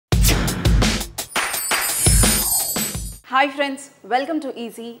Hi friends, welcome to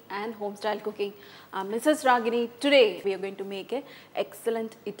Easy and Homestyle Cooking. I'm Mrs. Ragini. Today we are going to make a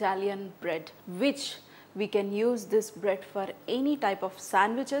excellent Italian bread which we can use this bread for any type of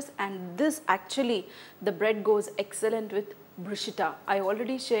sandwiches, and this actually the bread goes excellent with bruschetta. I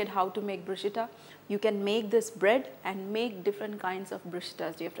already shared how to make bruschetta. You can make this bread and make different kinds of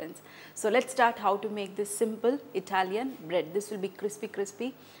bruschettas, dear friends. So let's start how to make this simple Italian bread. This will be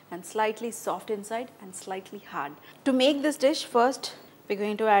crispy and slightly soft inside and slightly hard. To make this dish, first we're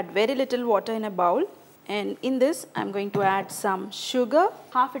going to add very little water in a bowl, and in this I'm going to add some sugar,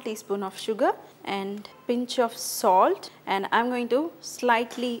 half a teaspoon of sugar and pinch of salt, and I'm going to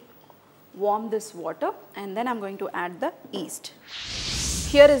slightly warm this water, and then I'm going to add the yeast.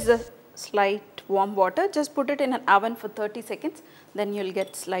 Here is the slight warm water. Just put it in an oven for 30 seconds, then you'll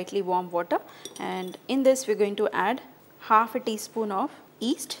get slightly warm water. And in this we're going to add half a teaspoon of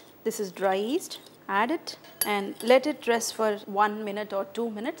yeast. This is dry yeast. Add it and let it rest for 1 minute or 2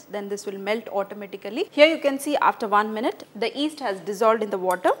 minutes, then this will melt automatically. Here you can see after 1 minute the yeast has dissolved in the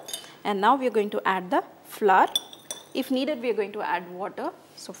water, and now we are going to add the flour. If needed, we are going to add water.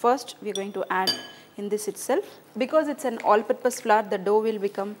 So first we are going to add in this itself. Because it's an all-purpose flour, the dough will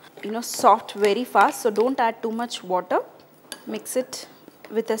become soft very fast, so don't add too much water. Mix it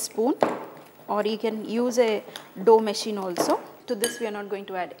with a spoon, or you can use a dough machine also. To this we are not going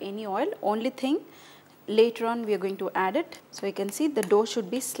to add any oil. Only thing, later on we are going to add it. So you can see the dough should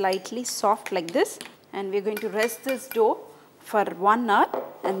be slightly soft like this, and we are going to rest this dough for 1 hour,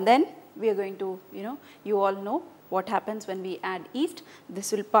 and then we are going to, you all know what happens when we add yeast.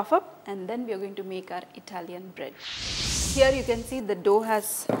 This will puff up, and then we are going to make our Italian bread. Here you can see the dough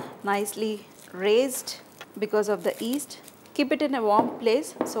has nicely raised because of the yeast. Keep it in a warm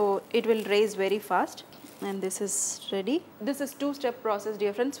place so it will raise very fast, and this is ready. This is two-step process,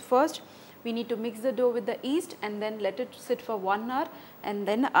 dear friends. First we need to mix the dough with the yeast and then let it sit for 1 hour, and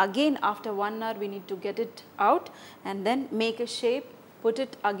then again after 1 hour we need to get it out and then make a shape, put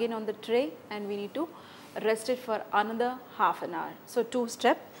it again on the tray, and we need to rest it for another half an hour. So 2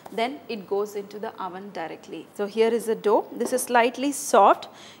 step, then it goes into the oven directly. So here is the dough. This is slightly soft.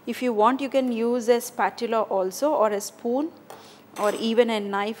 If you want, you can use a spatula also, or a spoon, or even a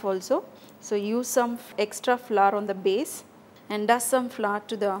knife also. So use some extra flour on the base and dust some flour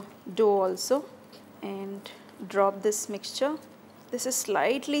to the dough also, and drop this mixture. This is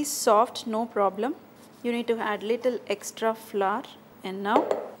slightly soft, no problem. You need to add little extra flour, and now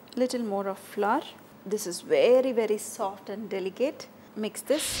little more of flour. This is very soft and delicate. Mix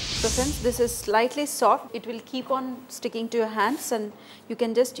this. So friends, this is slightly soft. It will keep on sticking to your hands, and you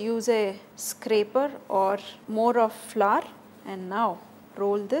can just use a scraper or more of flour. And now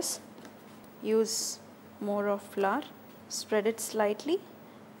roll this. Use more of flour. Spread it slightly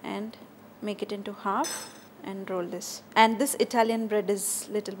and make it into half and roll this. And this Italian bread is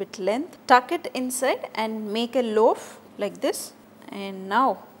little bit length. Tuck it inside and make a loaf like this. And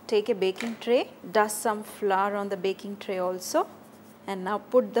now take a baking tray, dust some flour on the baking tray also, and now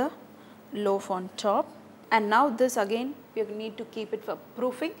put the loaf on top. And now this again we need to keep it for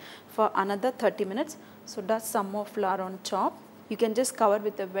proofing for another 30 minutes. So dust some more flour on top. You can just cover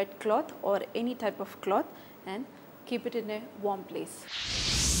with a wet cloth or any type of cloth and keep it in a warm place.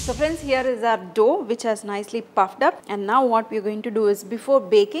 So friends, here is our dough which has nicely puffed up, and now what we are going to do is, before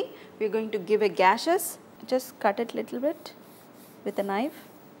baking we are going to give a gashes. Just cut it little bit with a knife.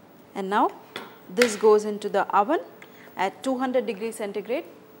 And now this goes into the oven at 200 degrees centigrade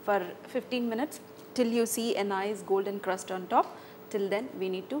for 15 minutes till you see a nice golden crust on top. Till then we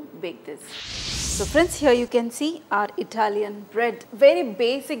need to bake this. So friends, here you can see our Italian bread. Very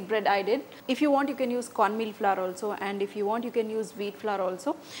basic bread I did. If you want, you can use cornmeal flour also, and if you want, you can use wheat flour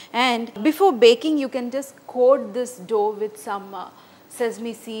also. And before baking you can just coat this dough with some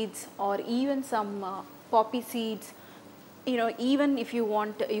sesame seeds, or even some poppy seeds. Even if you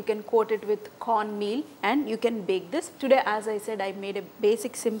want, you can coat it with cornmeal and you can bake this. Today, as I said, I made a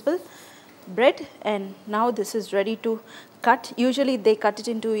basic simple bread, and now this is ready to cut. Usually they cut it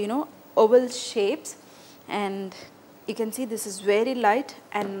into oval shapes, and you can see this is very light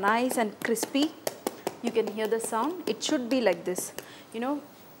and nice and crispy. You can hear the sound. It should be like this.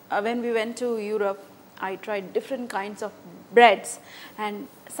 When we went to Europe, I tried different kinds of breads, and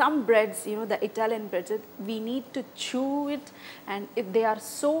some breads, the Italian breads, we need to chew it, and if they are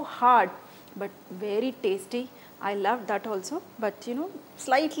so hard but very tasty. I love that also, but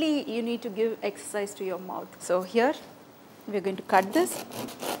slightly you need to give exercise to your mouth. So here we are going to cut this.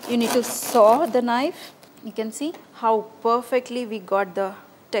 You need to saw the knife. You can see how perfectly we got the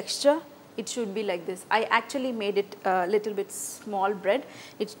texture it should be like this. I actually made it a little bit small bread.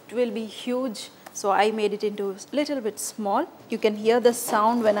 It will be huge, so I made it into a little bit small. You can hear the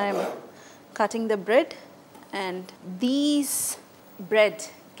sound when I am cutting the bread, and these bread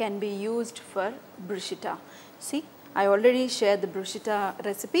can be used for bruschetta. See, I already shared the bruschetta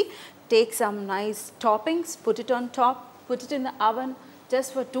recipe. Take some nice toppings, put it on top, put it in the oven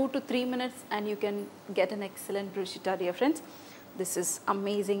just for 2 to 3 minutes, and you can get an excellent bruschetta, dear friends. This is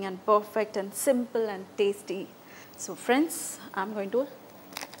amazing and perfect and simple and tasty. So friends, I'm going to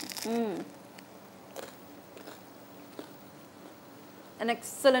an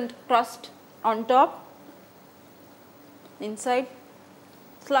excellent crust on top, inside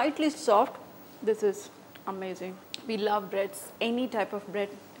slightly soft. This is amazing. We love breads, any type of bread,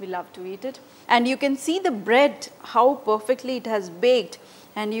 we love to eat it. And you can see the bread, how perfectly it has baked,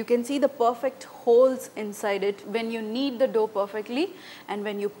 and you can see the perfect holes inside it when you knead the dough perfectly, and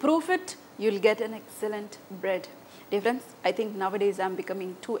when you proof it, you'll get an excellent bread. Dear friends, I think nowadays I'm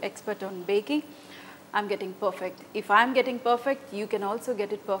becoming too expert on baking. I'm getting perfect. If I'm getting perfect, you can also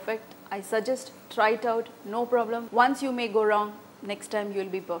get it perfect. I suggest try it out, no problem. Once you may go wrong, next time you'll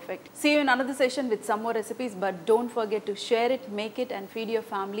be perfect. See you in another session with some more recipes, but don't forget to share it, make it, and feed your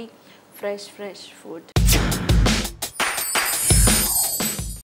family fresh food.